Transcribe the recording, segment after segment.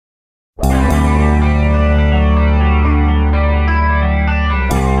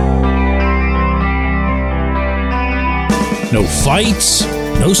No fights,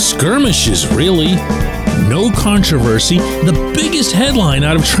 no skirmishes, really. No controversy. The biggest headline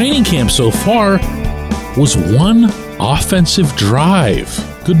out of training camp so far was one offensive drive.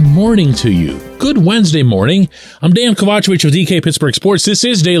 Good morning to you. Good Wednesday morning. I'm Dan Kovacevic of DK Pittsburgh Sports. This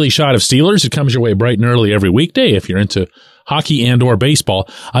is Daily Shot of Steelers. It comes your way bright and early every weekday if you're into hockey and or baseball.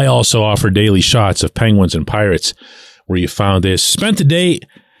 I also offer daily shots of Penguins and Pirates where you found this. Spent the day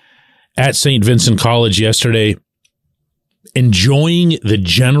at St. Vincent College yesterday enjoying the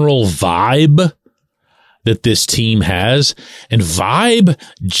general vibe that this team has. And vibe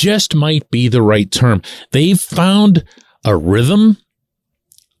just might be the right term. They've found a rhythm.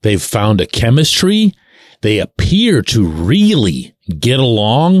 They've found a chemistry. They appear to really get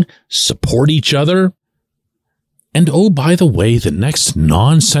along, support each other. And oh, by the way, the next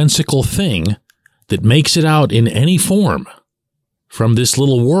nonsensical thing that makes it out in any form from this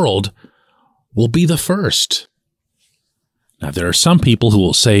little world will be the first. Now, there are some people who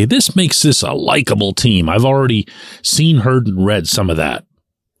will say, this makes this a likable team. I've already seen, heard, and read some of that.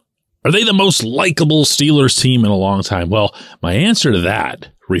 Are they the most likable Steelers team in a long time? Well, my answer to that,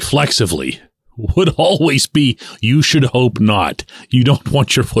 reflexively, would always be, you should hope not. You don't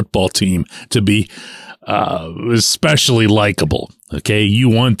want your football team to be especially likable, okay? You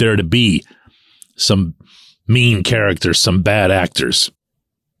want there to be some mean characters, some bad actors.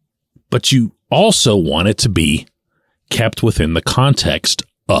 But you also want it to be kept within the context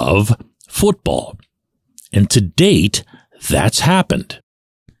of football. And to date, that's happened.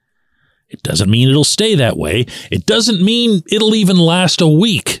 It doesn't mean it'll stay that way. It doesn't mean it'll even last a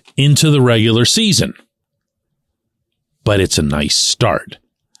week into the regular season. But it's a nice start.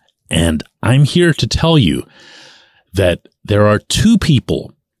 And I'm here to tell you that there are two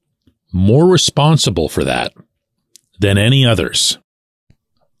people more responsible for that than any others.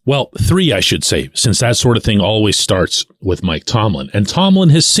 Well, three, I should say, since that sort of thing always starts with Mike Tomlin. And Tomlin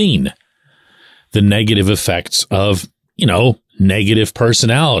has seen the negative effects of, negative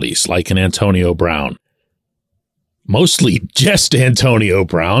personalities like an Antonio Brown. Mostly just Antonio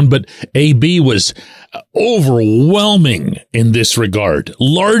Brown, but AB was overwhelming in this regard,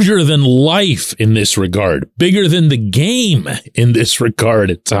 larger than life in this regard, bigger than the game in this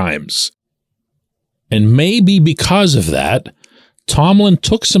regard at times. And maybe because of that, Tomlin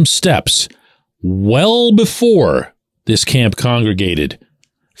took some steps well before this camp congregated,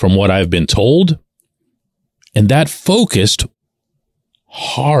 from what I've been told, and that focused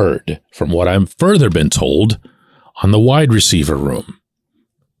hard, from what I've further been told, on the wide receiver room.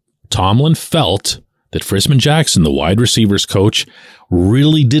 Tomlin felt that Frisman Jackson, the wide receivers coach,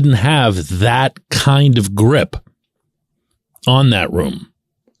 really didn't have that kind of grip on that room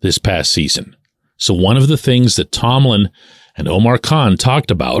this past season. So one of the things that Tomlin and Omar Khan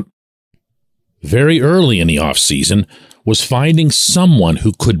talked about very early in the offseason was finding someone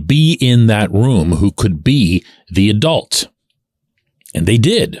who could be in that room, who could be the adult. And they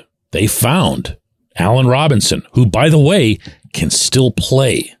did. They found Allen Robinson, who, by the way, can still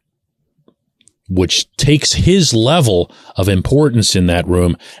play, which takes his level of importance in that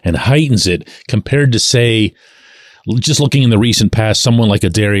room and heightens it compared to, say, just looking in the recent past, someone like a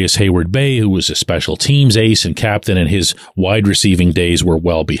Darius Hayward-Bay, who was a special teams ace and captain, and his wide receiving days were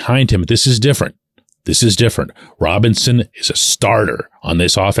well behind him. This is different. This is different. Robinson is a starter on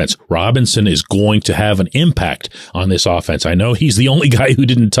this offense. Robinson is going to have an impact on this offense. I know he's the only guy who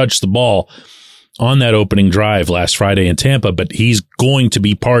didn't touch the ball on that opening drive last Friday in Tampa, but he's going to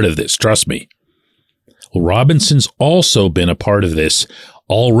be part of this. Trust me. Well, Robinson's also been a part of this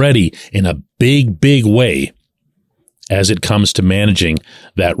already in a big, big way as it comes to managing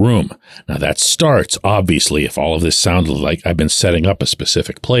that room. Now, that starts, obviously, if all of this sounded like I've been setting up a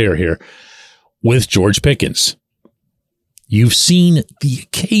specific player here, with George Pickens. You've seen the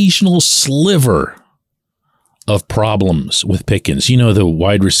occasional sliver of problems with Pickens. The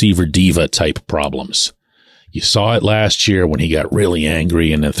wide receiver diva type problems. You saw it last year when he got really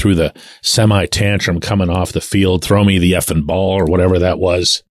angry and then threw the semi-tantrum coming off the field, throw me the effing ball or whatever that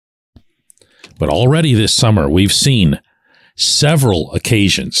was. But already this summer, we've seen several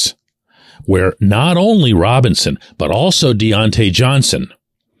occasions where not only Robinson, but also Deontay Johnson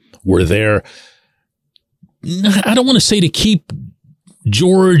were there. I don't want to say to keep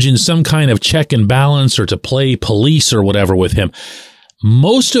George in some kind of check and balance or to play police or whatever with him.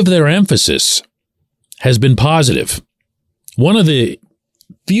 Most of their emphasis has been positive. One of the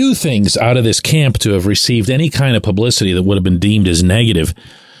few things out of this camp to have received any kind of publicity that would have been deemed as negative,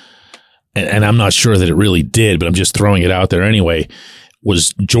 and I'm not sure that it really did, but I'm just throwing it out there anyway,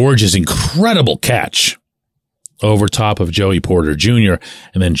 was George's incredible catch over top of Joey Porter Jr.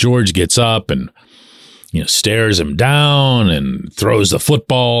 And then George gets up and stares him down and throws the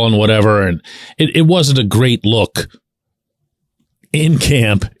football and whatever. And it wasn't a great look in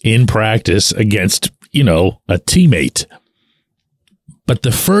camp, in practice against, a teammate. But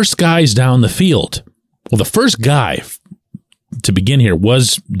the first guys down the field, the first guy to begin here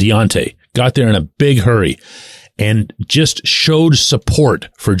was Deontay. Got there in a big hurry and just showed support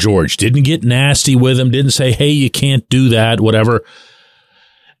for George. Didn't get nasty with him. Didn't say, hey, you can't do that, whatever.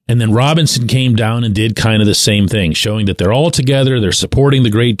 And then Robinson came down and did kind of the same thing, showing that they're all together. They're supporting the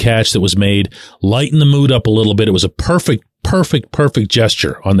great catch that was made, lighten the mood up a little bit. It was a perfect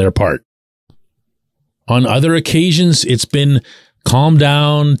gesture on their part. On other occasions, it's been calm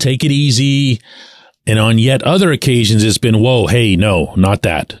down, take it easy. And on yet other occasions, it's been, whoa, hey, no, not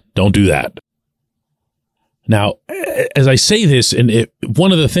that. Don't do that. Now, as I say this, and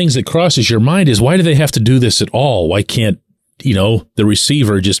one of the things that crosses your mind is, why do they have to do this at all? Why can't, the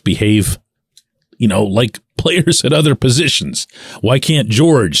receiver just behave, like players at other positions? Why can't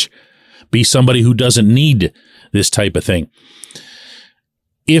George be somebody who doesn't need this type of thing?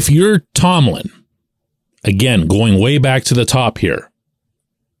 If you're Tomlin, again, going way back to the top here,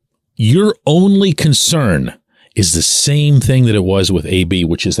 your only concern is the same thing that it was with AB,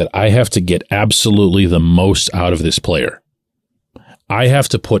 which is that I have to get absolutely the most out of this player. I have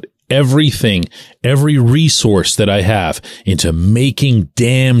to put everything, every resource that I have into making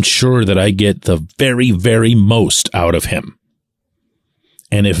damn sure that I get the very, very most out of him.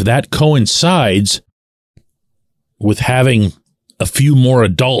 And if that coincides with having a few more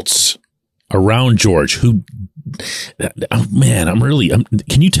adults around George who, man,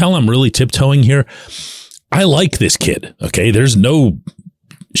 can you tell I'm really tiptoeing here? I like this kid, okay? There's no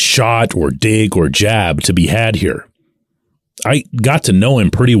shot or dig or jab to be had here. I got to know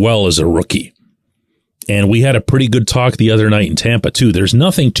him pretty well as a rookie. And we had a pretty good talk the other night in Tampa, too. There's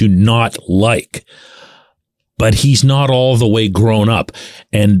nothing to not like. But he's not all the way grown up.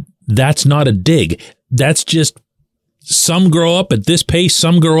 And that's not a dig. That's just some grow up at this pace,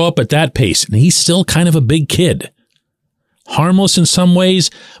 some grow up at that pace. And he's still kind of a big kid. Harmless in some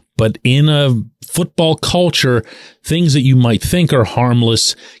ways, but in a football culture, things that you might think are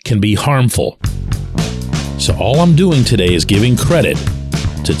harmless can be harmful. So all I'm doing today is giving credit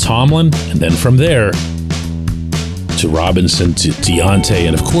to Tomlin, and then from there to Robinson, to Deontay,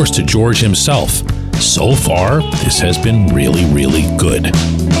 and of course to George himself. So far, this has been really, really good.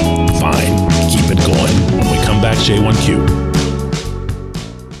 Fine, keep it going. When we come back, J1Q.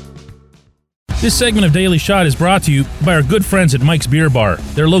 This segment of Daily Shot is brought to you by our good friends at Mike's Beer Bar.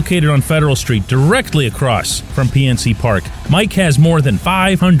 They're located on Federal Street, directly across from PNC Park. Mike has more than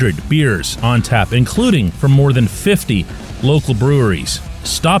 500 beers on tap, including from more than 50 local breweries.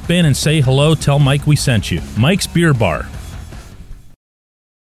 Stop in and say hello. Tell Mike we sent you. Mike's Beer Bar.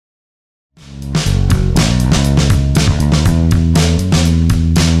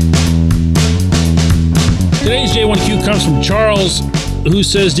 Today's J1Q comes from Charles, who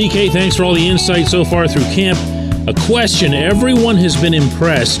says, DK, thanks for all the insight so far through camp. A question. Everyone has been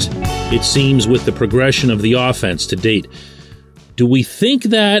impressed, it seems, with the progression of the offense to date. Do we think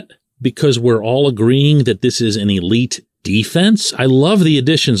that because we're all agreeing that this is an elite defense? I love the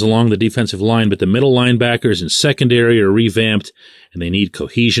additions along the defensive line, but the middle linebackers and secondary are revamped and they need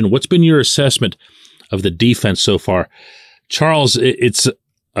cohesion. What's been your assessment of the defense so far? Charles, it's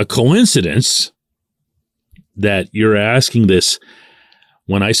a coincidence that you're asking this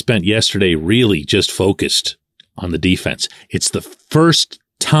when I spent yesterday really just focused on the defense. It's the first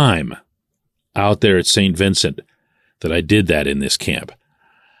time out there at St. Vincent that I did that in this camp.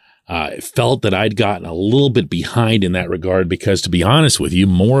 I felt that I'd gotten a little bit behind in that regard because, to be honest with you,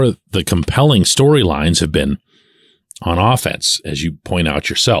 more of the compelling storylines have been on offense, as you point out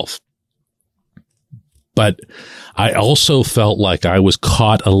yourself. But I also felt like I was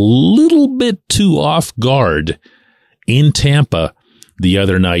caught a little bit too off guard in Tampa the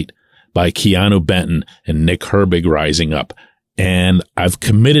other night by Keanu Benton and Nick Herbig rising up. And I've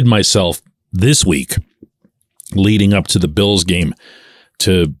committed myself this week, leading up to the Bills game,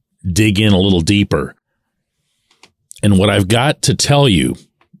 to dig in a little deeper. And what I've got to tell you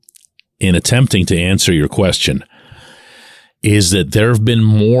in attempting to answer your question is that there have been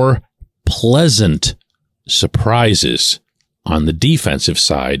more pleasant surprises on the defensive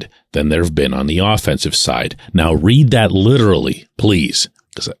side than there have been on the offensive side. Now, read that literally, please,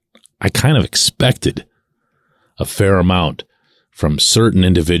 because I kind of expected a fair amount from certain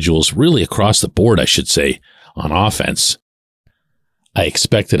individuals, really across the board, I should say, on offense. I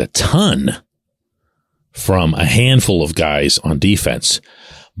expected a ton from a handful of guys on defense.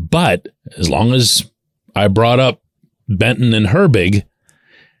 But as long as I brought up Benton and Herbig,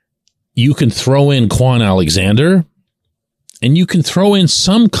 you can throw in Quan Alexander, and you can throw in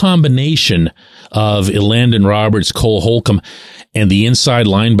some combination of Elandon Roberts, Cole Holcomb, and the inside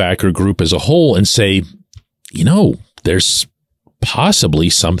linebacker group as a whole and say, there's possibly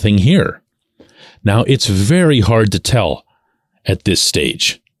something here. Now, it's very hard to tell at this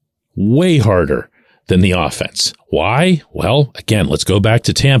stage. Way harder than the offense. Why? Well, again, let's go back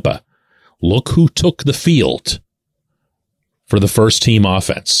to Tampa. Look who took the field for the first team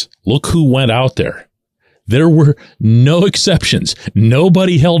offense. Look who went out there. There were no exceptions.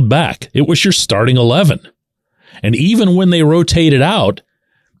 Nobody held back. It was your starting 11. And even when they rotated out,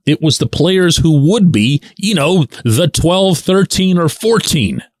 it was the players who would be, the 12, 13, or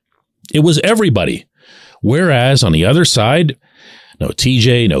 14. It was everybody. Whereas on the other side, no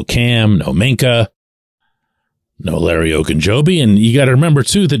TJ, no Cam, no Minkah, no Larry Ogunjobi. And you got to remember,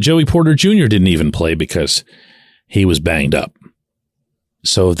 too, that Joey Porter Jr. didn't even play because he was banged up.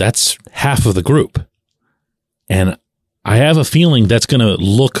 So that's half of the group. And I have a feeling that's going to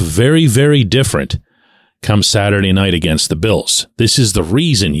look very, very different come Saturday night against the Bills. This is the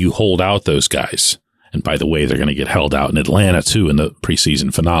reason you hold out those guys. And by the way, they're going to get held out in Atlanta, too, in the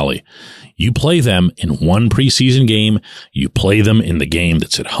preseason finale. You play them in one preseason game. You play them in the game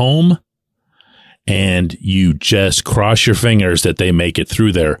that's at home. And you just cross your fingers that they make it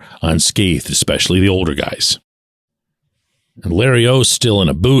through there unscathed, especially the older guys. And Larry O's still in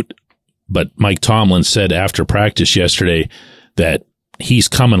a boot, but Mike Tomlin said after practice yesterday that he's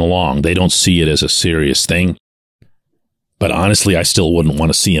coming along. They don't see it as a serious thing. But honestly, I still wouldn't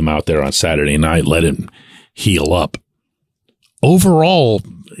want to see him out there on Saturday night. Let him heal up. Overall,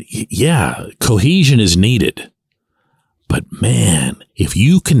 yeah, cohesion is needed. But man, if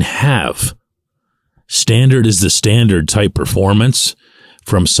you can have standard is the standard type performance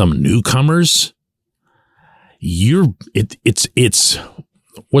from some newcomers, it's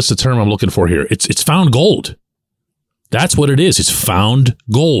what's the term I'm looking for here? It's found gold. That's what it is. It's found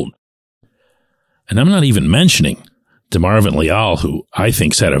gold. And I'm not even mentioning DeMarvin Leal, who I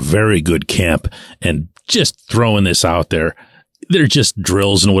think's had a very good camp, and just throwing this out there. They're just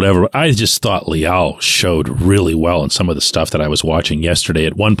drills and whatever. I just thought Leal showed really well in some of the stuff that I was watching yesterday.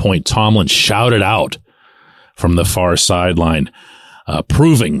 At one point, Tomlin shouted out from the far sideline,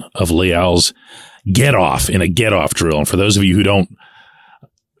 approving of Leal's get-off in a get-off drill. And for those of you who don't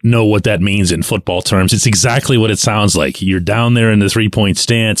know what that means in football terms, it's exactly what it sounds like. You're down there in the three-point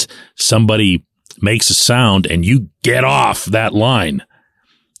stance, somebody makes a sound, and you get off that line.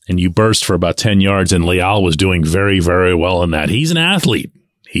 And you burst for about 10 yards, and Leal was doing very, very well in that. He's an athlete.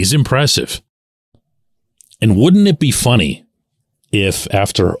 He's impressive. And wouldn't it be funny if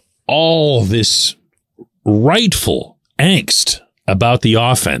after all this rightful angst about the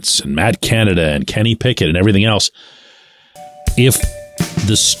offense and Matt Canada and Kenny Pickett and everything else, if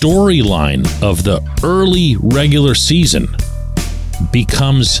the storyline of the early regular season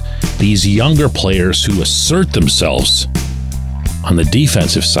becomes these younger players who assert themselves on the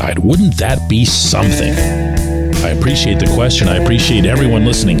defensive side? Wouldn't that be something? I appreciate the question. I appreciate everyone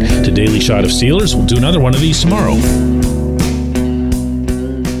listening to Daily Shot of Steelers. We'll do another one of these tomorrow.